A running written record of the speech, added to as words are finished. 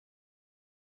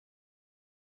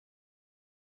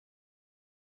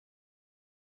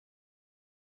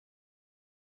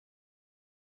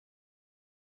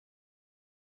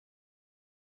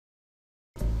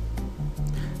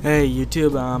Hey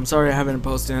YouTube, I'm sorry I haven't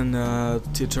posted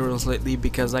tutorials lately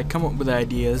because I come up with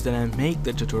ideas, then I make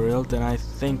the tutorial, then I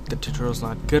think the tutorial's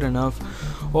not good enough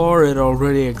or it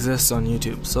already exists on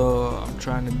YouTube. So I'm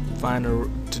trying to find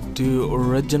to do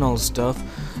original stuff,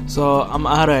 so I'm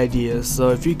out of ideas.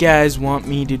 So if you guys want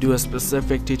me to do a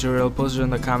specific tutorial, post it in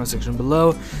the comment section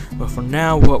below. But for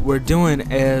now, what we're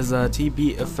doing is a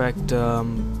TB effect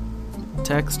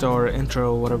text or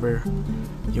intro, whatever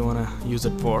you want to use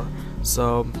it for.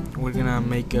 So we're gonna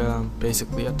make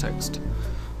basically a text.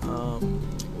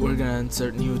 We're gonna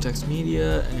insert new text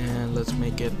media and let's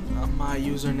make it my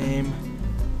username.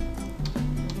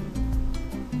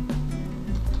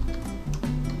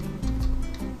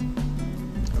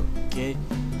 Okay,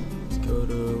 let's go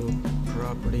to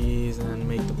properties and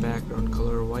make the background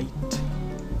color white.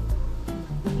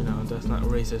 You know, that's not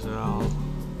racist at all.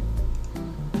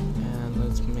 And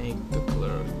let's make the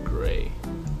color gray.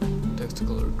 Text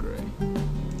color gray.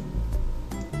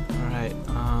 Alright,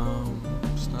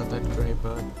 it's not that gray,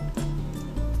 but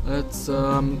let's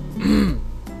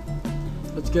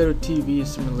let's go to TV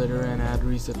simulator and add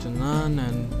reset to none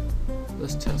and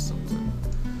let's test something.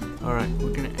 Alright,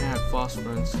 we're gonna add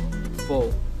phosphorence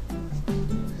full.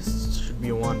 This should be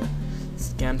a 1.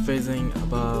 Scan phasing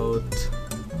about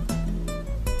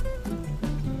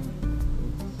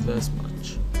this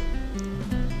much.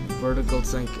 Vertical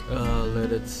sync,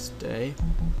 let it stay.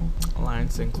 Line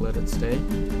sync, let it stay.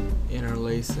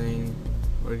 Interlacing,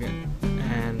 you're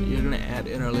gonna add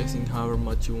interlacing however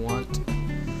much you want.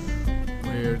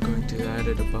 We're going to add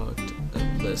it about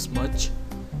this much,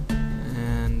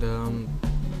 and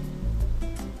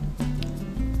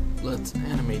let's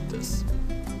animate this.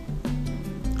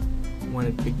 When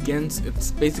it begins,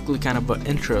 it's basically kind of an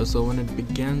intro. So when it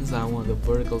begins, I want the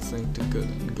vertical sync to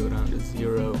go down to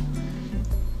 0.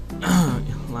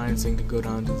 Line sync to go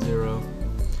down to 0.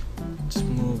 Just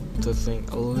move the thing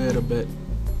a little bit.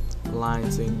 Line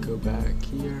sync go back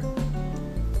here.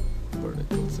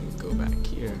 Vertical sync go back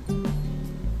here.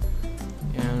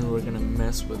 And we're gonna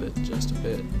mess with it just a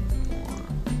bit more.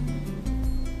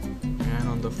 And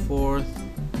on the 4th,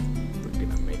 we're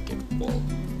gonna make it full,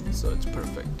 so it's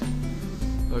perfect.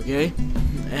 Okay,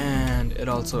 and it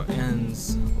also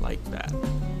ends like that.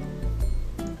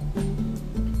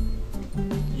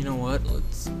 You know what,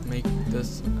 let's make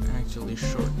this actually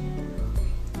short.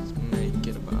 Let's make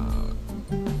it about,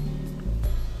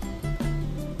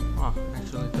 oh,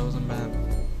 actually that wasn't bad.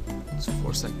 It's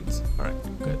 4 seconds. Alright,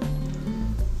 good.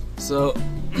 So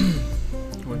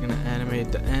we're gonna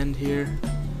animate the end here.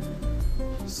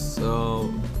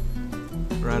 So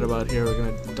right about here we're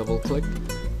gonna double click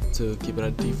to keep it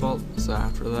at default. So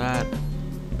after that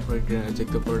we're gonna take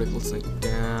the vertical sync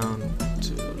down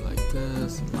to like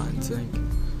this, line sync,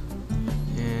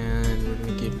 and we're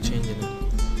gonna keep changing it.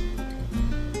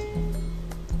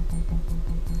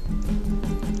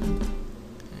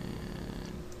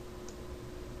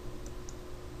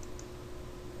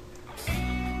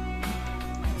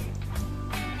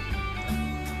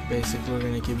 Basically, we're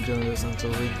gonna keep doing this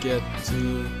until we get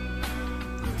to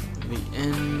the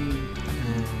end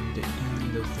and the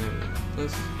end of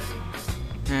this.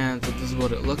 And so this is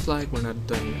what it looks like. We're not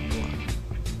done yet.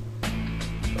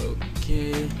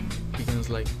 Okay, begins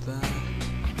like that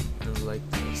and like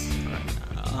this.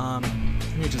 Alright,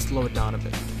 let me just slow it down a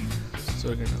bit. So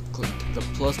we're gonna click the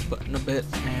plus button a bit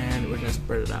and we're gonna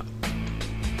spread it out.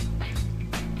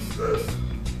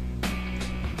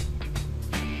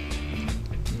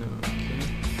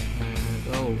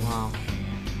 Oh wow,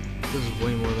 this is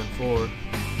way more than 4.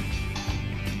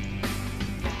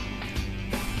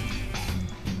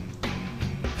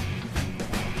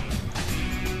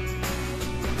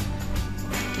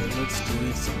 Okay, let's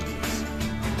delete some of these.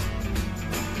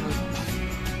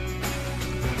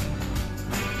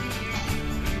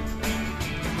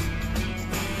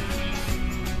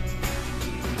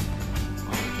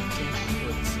 Okay,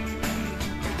 let's see.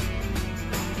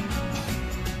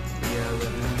 Yeah, the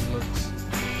end looks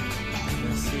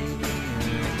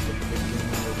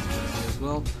as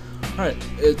well. Alright,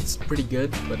 it's pretty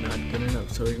good, but not good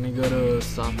enough. So we're gonna go to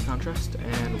soft contrast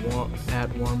and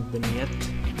add warm vignette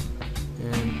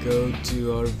and go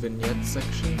to our vignette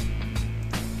section.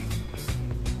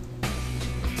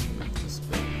 Let's make this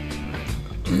big.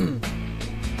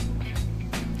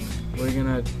 We're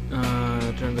gonna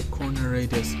turn the corner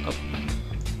radius up,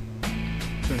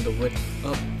 turn the width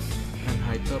up and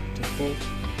height up to full,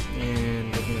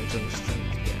 and we're gonna turn the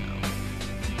strength down.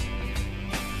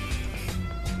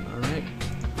 Alright,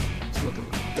 it's looking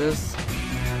like this,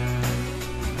 and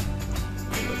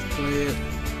let's play it,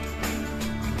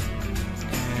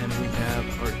 and we have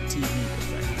our TV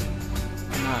effect.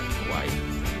 Not quite,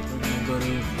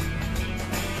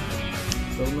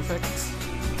 film effects,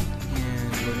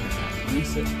 and we're gonna add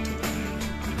reset to that.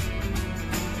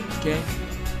 Okay.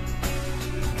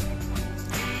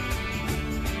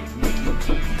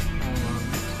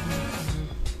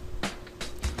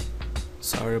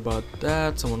 Sorry about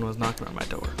that, someone was knocking on my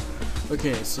door.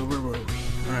 Okay, so where were we?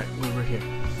 Alright, we were here.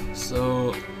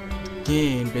 So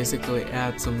gain basically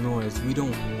adds some noise. We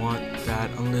don't want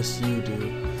that unless you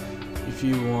do. If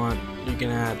you want, you can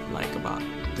add like about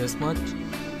this much.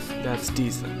 That's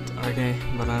decent, okay?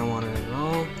 But I don't want it at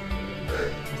all.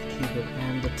 Let's keep it.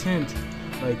 And the tint,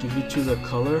 like if you choose a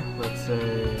color, let's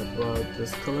say about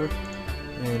this color,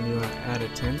 and you want to add a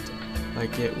tint,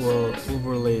 like it will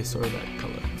overlay sort of that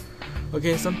color.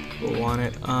 Okay, some people want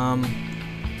it.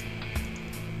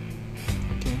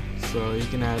 Okay, so you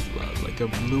can add like a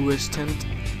bluish tint.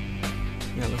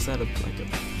 Yeah, let's add like a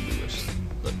bluish,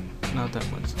 but not that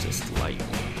much, just light.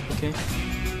 Okay.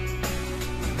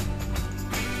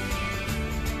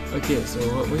 Okay, so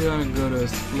what we're gonna go to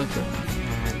is flicker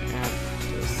and add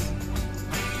this.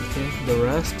 Okay, the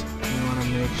rest you wanna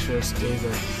make sure stays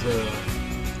at 0.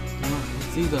 You want to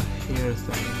see the hair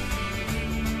thing.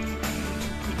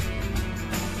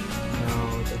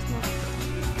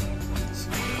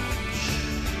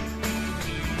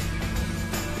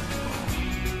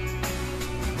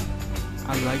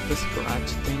 I like the scratch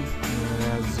thing, it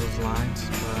adds those lines,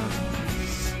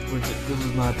 but this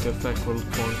is not the effect we're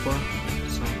going for.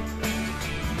 So, what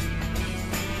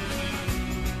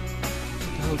the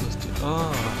hell does this do?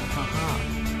 Oh, haha.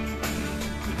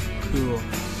 Cool.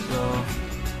 So,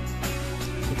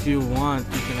 if you want,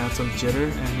 you can add some jitter,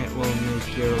 and it will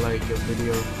make your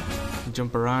video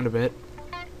jump around a bit.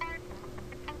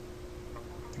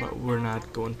 But we're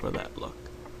not going for that look.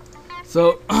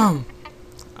 So,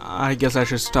 I guess I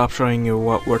should stop showing you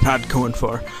what we're not going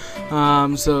for.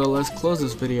 So let's close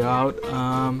this video out,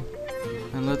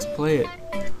 and let's play it.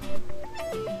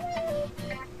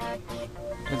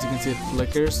 As you can see, it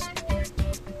flickers,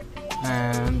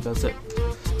 and that's it.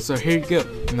 So here you go.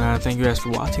 Thank you guys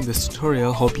for watching this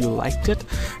tutorial. Hope you liked it.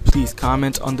 Please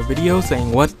comment on the video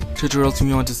saying what tutorials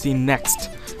you want to see next.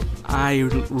 I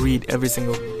read every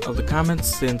single of the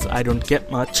comments since I don't get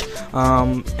much,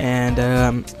 and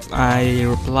I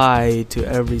reply to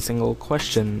every single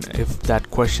question if that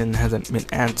question hasn't been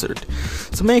answered.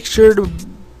 So make sure to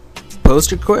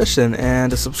post your question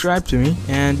and subscribe to me,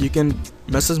 and you can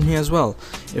message me as well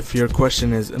if your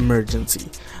question is emergency.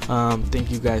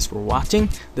 Thank you guys for watching.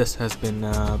 This has been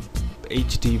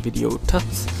HD Video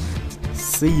Tuts.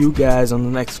 See you guys on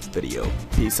the next video.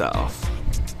 Peace out.